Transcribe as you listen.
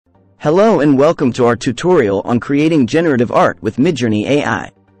Hello and welcome to our tutorial on creating generative art with Midjourney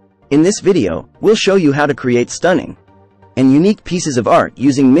AI. In this video, we'll show you how to create stunning and unique pieces of art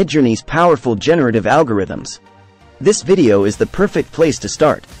using Midjourney's powerful generative algorithms. This video is the perfect place to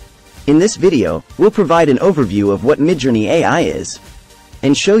start. In this video, we'll provide an overview of what Midjourney AI is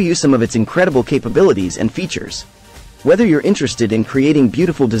and show you some of its incredible capabilities and features. Whether you're interested in creating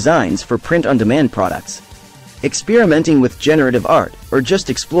beautiful designs for print-on-demand products, experimenting with generative art, or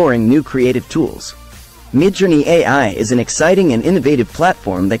just exploring new creative tools, Midjourney AI is an exciting and innovative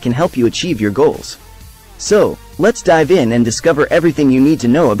platform that can help you achieve your goals. So, let's dive in and discover everything you need to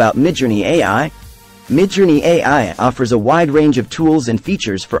know about Midjourney AI. Midjourney AI offers a wide range of tools and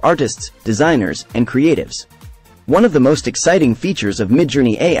features for artists, designers, and creatives. One of the most exciting features of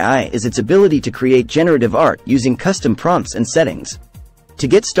Midjourney AI is its ability to create generative art using custom prompts and settings. To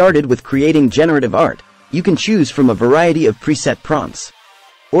get started with creating generative art, you can choose from a variety of preset prompts,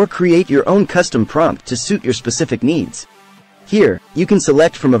 or create your own custom prompt to suit your specific needs. Here, you can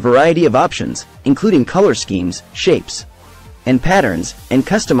select from a variety of options, including color schemes, shapes, and patterns, and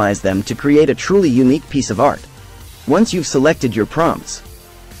customize them to create a truly unique piece of art. Once you've selected your prompts,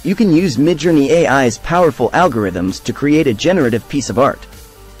 you can use Midjourney AI's powerful algorithms to create a generative piece of art.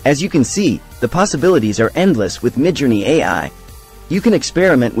 As you can see, the possibilities are endless with Midjourney AI. You can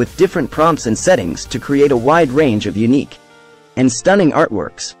experiment with different prompts and settings to create a wide range of unique and stunning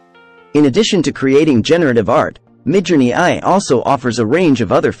artworks. In addition to creating generative art, Midjourney AI also offers a range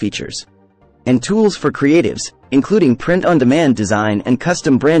of other features and tools for creatives, including print-on-demand design and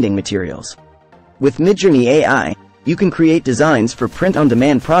custom branding materials. With Midjourney AI, you can create designs for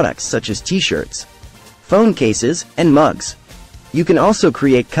print-on-demand products such as t-shirts, phone cases, and mugs. You can also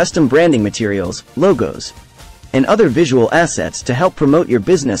create custom branding materials, logos, and other visual assets to help promote your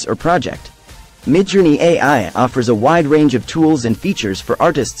business or project. Midjourney AI offers a wide range of tools and features for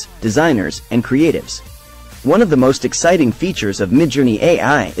artists, designers, and creatives. One of the most exciting features of Midjourney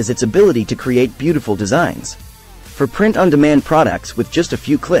AI is its ability to create beautiful designs for print-on-demand products with just a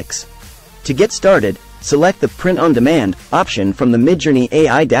few clicks. To get started, select the Print-on-Demand option from the Midjourney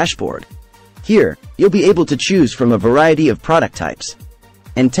AI dashboard. Here, you'll be able to choose from a variety of product types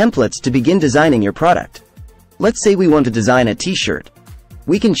and templates to begin designing your product. Let's say we want to design a t-shirt.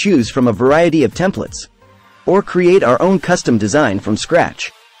 We can choose from a variety of templates, or create our own custom design from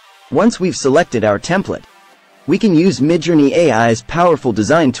scratch. Once we've selected our template, we can use Midjourney AI's powerful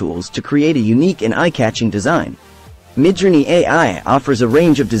design tools to create a unique and eye-catching design. Midjourney AI offers a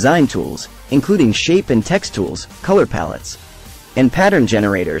range of design tools, including shape and text tools, color palettes, and pattern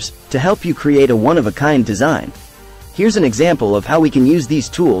generators, to help you create a one-of-a-kind design. Here's an example of how we can use these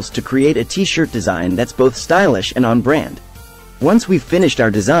tools to create a t-shirt design that's both stylish and on-brand. Once we've finished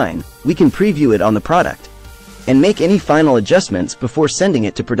our design, we can preview it on the product and make any final adjustments before sending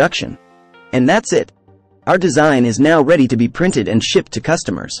it to production. And that's it. Our design is now ready to be printed and shipped to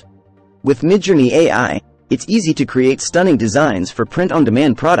customers. With Midjourney AI, it's easy to create stunning designs for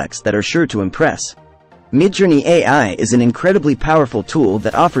print-on-demand products that are sure to impress. Midjourney AI is an incredibly powerful tool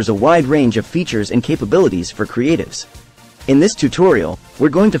that offers a wide range of features and capabilities for creatives. In this tutorial, we're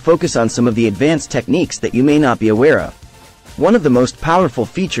going to focus on some of the advanced techniques that you may not be aware of. One of the most powerful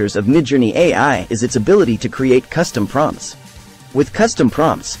features of Midjourney AI is its ability to create custom prompts. With custom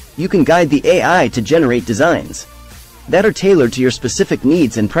prompts, you can guide the AI to generate designs that are tailored to your specific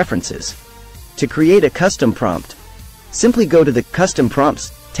needs and preferences. To create a custom prompt, simply go to the Custom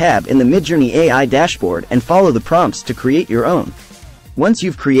Prompts tab in the Midjourney AI dashboard and follow the prompts to create your own. Once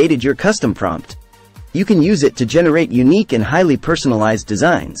you've created your custom prompt, you can use it to generate unique and highly personalized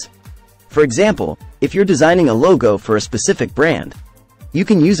designs. For example, if you're designing a logo for a specific brand, you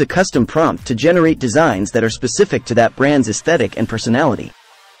can use a custom prompt to generate designs that are specific to that brand's aesthetic and personality.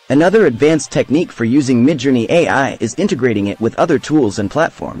 Another advanced technique for using Midjourney AI is integrating it with other tools and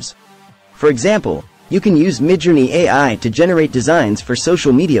platforms. For example, you can use Midjourney AI to generate designs for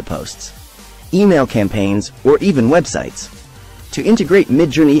social media posts, email campaigns, or even websites. To integrate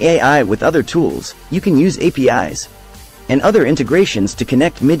Midjourney AI with other tools, you can use APIs and other integrations to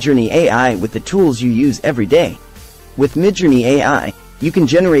connect Midjourney AI with the tools you use every day. With Midjourney AI, you can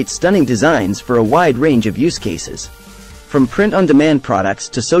generate stunning designs for a wide range of use cases, from print-on-demand products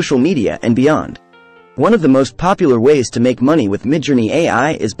to social media and beyond. One of the most popular ways to make money with Midjourney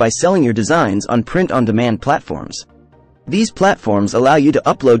AI is by selling your designs on print-on-demand platforms. These platforms allow you to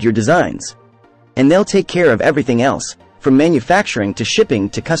upload your designs, and they'll take care of everything else, from manufacturing to shipping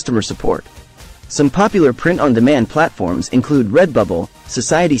to customer support. Some popular print-on-demand platforms include Redbubble,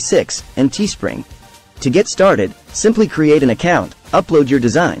 Society6, and Teespring. To get started, simply create an account, upload your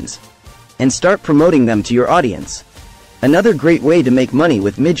designs, and start promoting them to your audience. Another great way to make money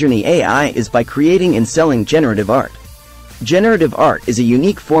with Midjourney AI is by creating and selling generative art. Generative art is a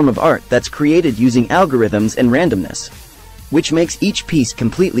unique form of art that's created using algorithms and randomness, which makes each piece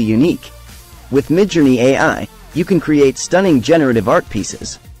completely unique. With Midjourney AI, you can create stunning generative art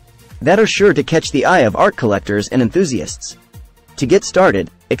pieces that are sure to catch the eye of art collectors and enthusiasts. To get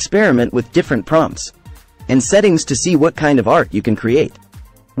started, experiment with different prompts and settings to see what kind of art you can create.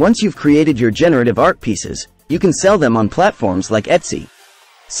 Once you've created your generative art pieces, you can sell them on platforms like Etsy,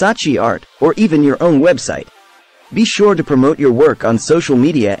 Saatchi Art, or even your own website. Be sure to promote your work on social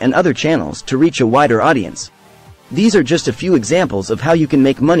media and other channels to reach a wider audience. These are just a few examples of how you can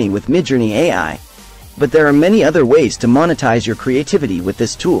make money with Midjourney AI. But there are many other ways to monetize your creativity with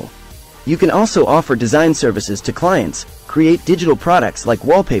this tool. You can also offer design services to clients, create digital products like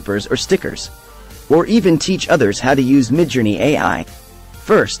wallpapers or stickers, or even teach others how to use Midjourney AI.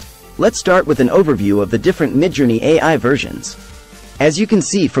 First, let's start with an overview of the different Midjourney AI versions. As you can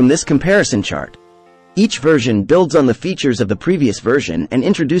see from this comparison chart, each version builds on the features of the previous version and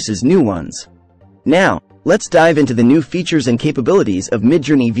introduces new ones. Now, let's dive into the new features and capabilities of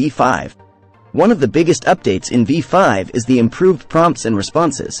Midjourney V5. One of the biggest updates in V5 is the improved prompts and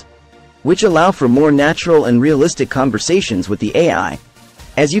responses, which allow for more natural and realistic conversations with the AI.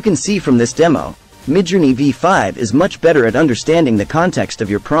 As you can see from this demo, Midjourney V5 is much better at understanding the context of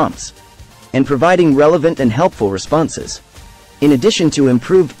your prompts and providing relevant and helpful responses. In addition to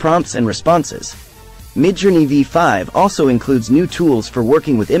improved prompts and responses, Midjourney V5 also includes new tools for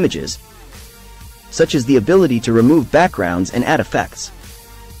working with images, such as the ability to remove backgrounds and add effects.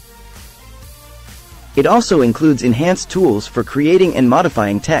 It also includes enhanced tools for creating and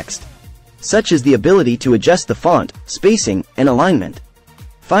modifying text, such as the ability to adjust the font, spacing, and alignment.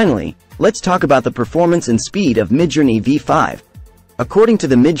 Finally, let's talk about the performance and speed of Midjourney V5. According to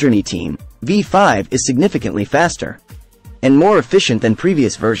the Midjourney team, V5 is significantly faster and more efficient than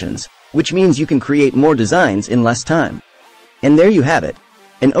previous versions, which means you can create more designs in less time. And there you have it,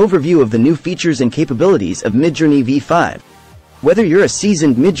 an overview of the new features and capabilities of Midjourney V5. Whether you're a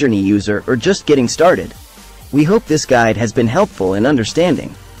seasoned Midjourney user or just getting started, we hope this guide has been helpful in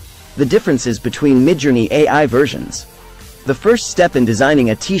understanding the differences between Midjourney AI versions. The first step in designing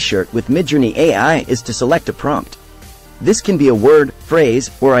a t-shirt with Midjourney AI is to select a prompt. This can be a word,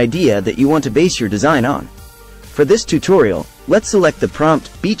 phrase, or idea that you want to base your design on. For this tutorial, let's select the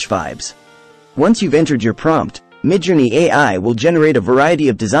prompt, Beach Vibes. Once you've entered your prompt, Midjourney AI will generate a variety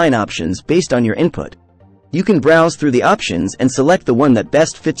of design options based on your input. You can browse through the options and select the one that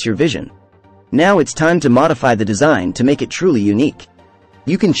best fits your vision. Now it's time to modify the design to make it truly unique.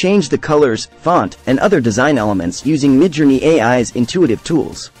 You can change the colors, font, and other design elements using Midjourney AI's intuitive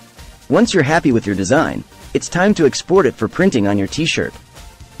tools. Once you're happy with your design, it's time to export it for printing on your t-shirt.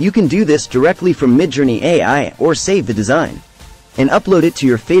 You can do this directly from Midjourney AI or save the design and upload it to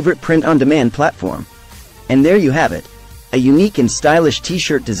your favorite print-on-demand platform. And there you have it, a unique and stylish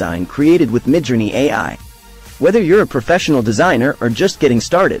t-shirt design created with Midjourney AI. Whether you're a professional designer or just getting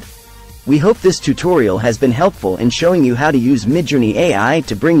started, we hope this tutorial has been helpful in showing you how to use Midjourney AI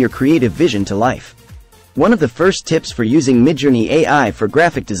to bring your creative vision to life. One of the first tips for using Midjourney AI for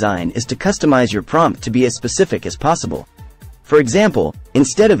graphic design is to customize your prompt to be as specific as possible. For example,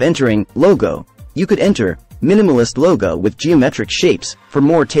 instead of entering logo, you could enter minimalist logo with geometric shapes for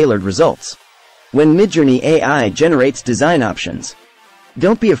more tailored results. When Midjourney AI generates design options,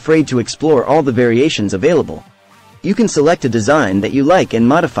 don't be afraid to explore all the variations available. You can select a design that you like and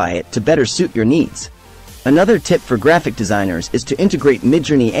modify it to better suit your needs. Another tip for graphic designers is to integrate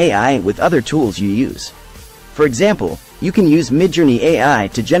Midjourney AI with other tools you use. For example, you can use Midjourney AI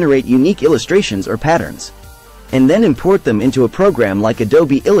to generate unique illustrations or patterns, and then import them into a program like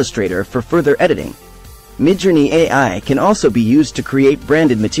Adobe Illustrator for further editing. Midjourney AI can also be used to create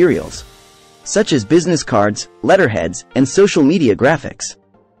branded materials, such as business cards, letterheads, and social media graphics.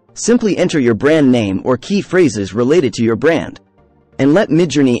 Simply enter your brand name or key phrases related to your brand, and let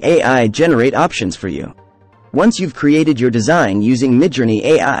Midjourney AI generate options for you. Once you've created your design using Midjourney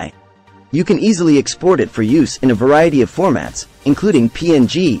AI, you can easily export it for use in a variety of formats, including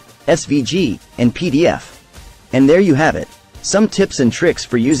PNG, SVG, and PDF. And there you have it, some tips and tricks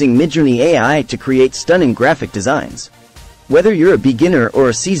for using Midjourney AI to create stunning graphic designs. Whether you're a beginner or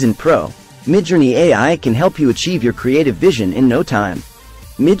a seasoned pro, Midjourney AI can help you achieve your creative vision in no time.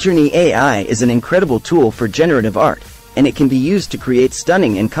 Midjourney AI is an incredible tool for generative art, and it can be used to create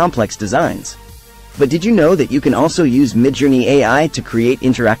stunning and complex designs. But did you know that you can also use Midjourney AI to create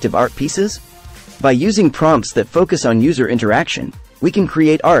interactive art pieces? By using prompts that focus on user interaction, we can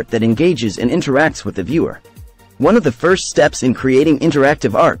create art that engages and interacts with the viewer. One of the first steps in creating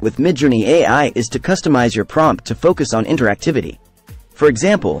interactive art with Midjourney AI is to customize your prompt to focus on interactivity. For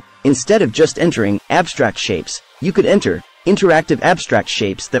example, instead of just entering abstract shapes, you could enter interactive abstract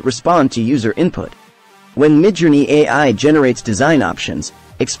shapes that respond to user input. When Midjourney AI generates design options,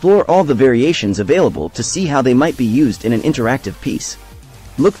 explore all the variations available to see how they might be used in an interactive piece.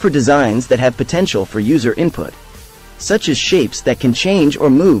 Look for designs that have potential for user input, such as shapes that can change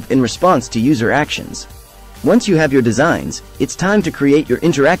or move in response to user actions. Once you have your designs, it's time to create your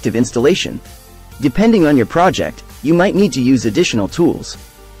interactive installation. Depending on your project, you might need to use additional tools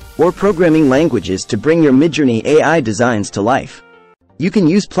or programming languages to bring your Midjourney AI designs to life. You can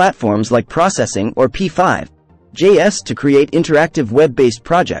use platforms like Processing or P5.js to create interactive web-based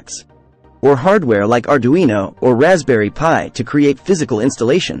projects, or hardware like Arduino or Raspberry Pi to create physical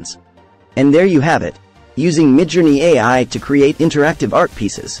installations. And there you have it, using Midjourney AI to create interactive art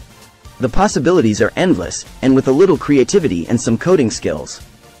pieces. The possibilities are endless, and with a little creativity and some coding skills,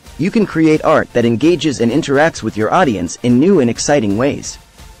 you can create art that engages and interacts with your audience in new and exciting ways.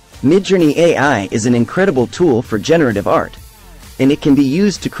 Midjourney AI is an incredible tool for generative art, and it can be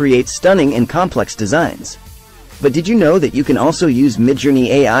used to create stunning and complex designs. But did you know that you can also use Midjourney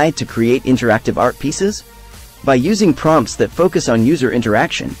AI to create interactive art pieces? By using prompts that focus on user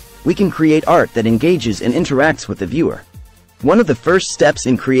interaction, we can create art that engages and interacts with the viewer. One of the first steps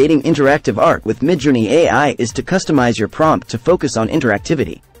in creating interactive art with Midjourney AI is to customize your prompt to focus on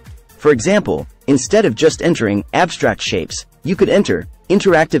interactivity. For example, instead of just entering abstract shapes, you could enter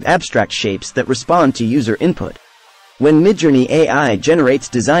interactive abstract shapes that respond to user input. When Midjourney AI generates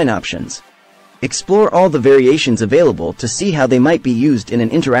design options, explore all the variations available to see how they might be used in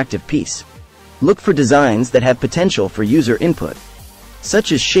an interactive piece. Look for designs that have potential for user input,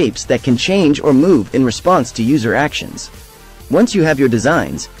 such as shapes that can change or move in response to user actions. Once you have your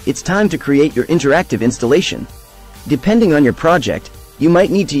designs, it's time to create your interactive installation. Depending on your project, you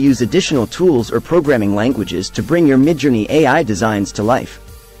might need to use additional tools or programming languages to bring your Midjourney AI designs to life.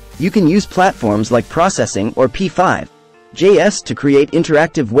 You can use platforms like Processing or P5.js to create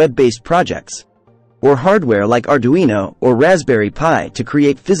interactive web-based projects, or hardware like Arduino or Raspberry Pi to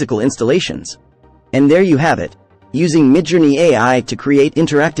create physical installations. And there you have it, using Midjourney AI to create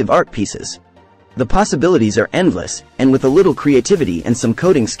interactive art pieces. The possibilities are endless, and with a little creativity and some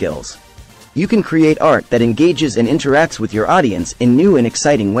coding skills, you can create art that engages and interacts with your audience in new and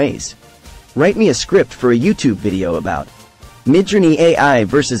exciting ways. Write me a script for a YouTube video about Midjourney AI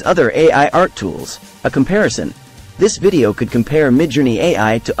versus other AI art tools, a comparison. This video could compare Midjourney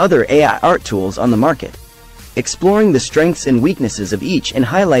AI to other AI art tools on the market, exploring the strengths and weaknesses of each and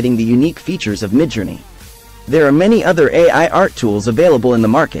highlighting the unique features of Midjourney. There are many other AI art tools available in the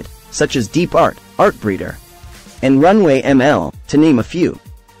market, such as Deep Art, Artbreeder, and Runway ML, to name a few.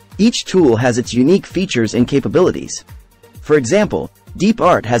 Each tool has its unique features and capabilities. For example, Deep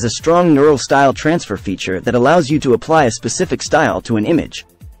Art has a strong neural style transfer feature that allows you to apply a specific style to an image.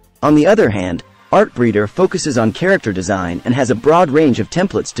 On the other hand, Artbreeder focuses on character design and has a broad range of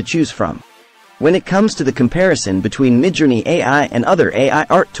templates to choose from. When it comes to the comparison between Midjourney AI and other AI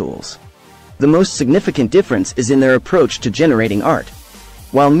art tools, the most significant difference is in their approach to generating art.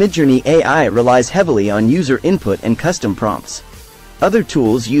 While Midjourney AI relies heavily on user input and custom prompts, other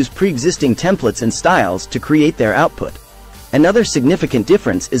tools use pre-existing templates and styles to create their output. Another significant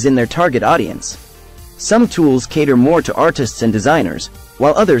difference is in their target audience. Some tools cater more to artists and designers,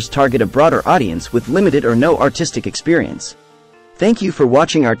 while others target a broader audience with limited or no artistic experience. Thank you for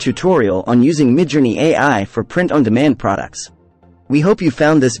watching our tutorial on using Midjourney AI for print-on-demand products. We hope you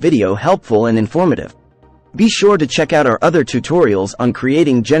found this video helpful and informative. Be sure to check out our other tutorials on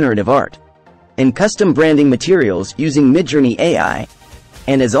creating generative art and custom branding materials using Midjourney AI.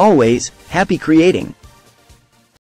 And as always, happy creating!